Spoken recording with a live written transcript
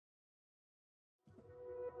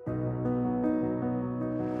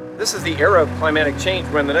This is the era of climatic change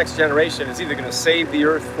when the next generation is either going to save the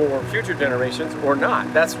Earth for future generations or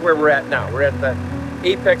not. That's where we're at now. We're at the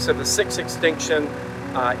apex of the sixth extinction.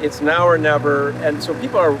 It's now or never, and so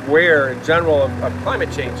people are aware in general of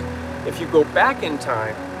climate change. If you go back in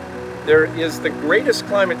time, there is the greatest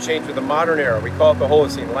climate change of the modern era. We call it the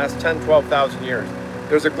Holocene, the last 10, 12,000 years.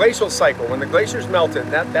 There's a glacial cycle. When the glaciers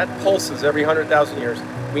melted, that pulses every 100,000 years.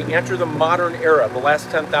 We enter the modern era, the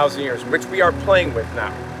last 10,000 years, which we are playing with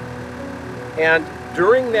now. And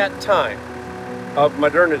during that time of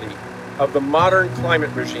modernity, of the modern climate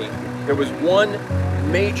regime, there was one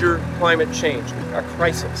major climate change, a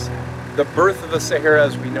crisis, the birth of the Sahara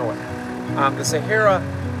as we know it. The Sahara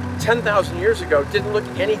 10,000 years ago didn't look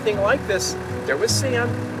anything like this. There was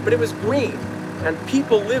sand, but it was green, and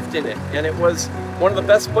people lived in it, and it was one of the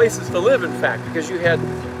best places to live, in fact, because you had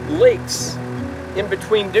lakes in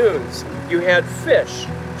between dunes, you had fish,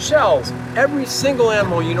 shells, every single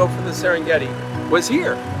animal you know from the Serengeti was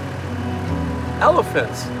here.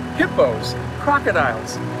 Elephants, hippos,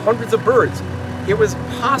 crocodiles, hundreds of birds. It was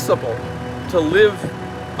possible to live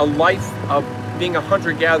a life of being a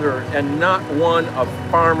hunter-gatherer and not one of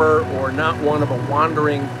farmer or not one of a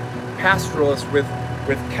wandering pastoralist with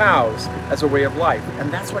cows as a way of life.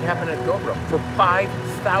 And that's what happened at Dobra. For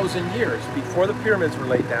 5,000 years before the pyramids were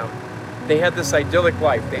laid down, they had this idyllic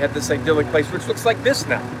life. They had this idyllic place, which looks like this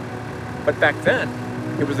now. But back then,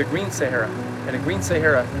 it was a green Sahara. And a green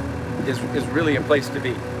Sahara is really a place to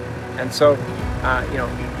be. And so,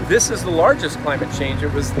 this is the largest climate change.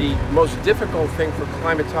 It was the most difficult thing for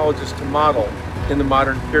climatologists to model in the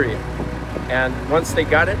modern period. And once they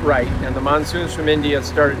got it right, and the monsoons from India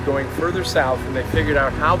started going further south, and they figured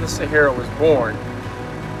out how the Sahara was born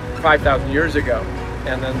 5,000 years ago,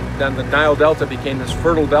 and then the Nile Delta became this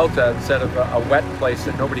fertile delta instead of a wet place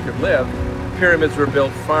that nobody could live. Pyramids were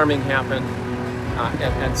built, farming happened,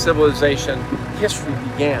 and civilization, history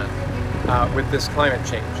began with this climate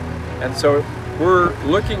change. And so we're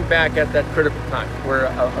looking back at that critical time where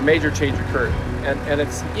a major change occurred. And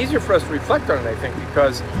it's easier for us to reflect on it, I think,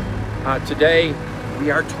 because today we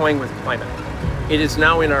are toying with climate. It is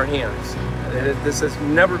now in our hands. This has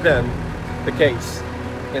never been the case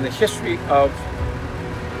in the history of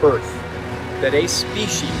Earth that a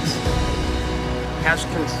species has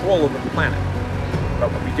control of the planet.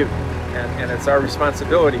 But we do. And it's our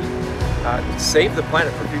responsibility to save the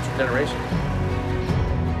planet for future generations.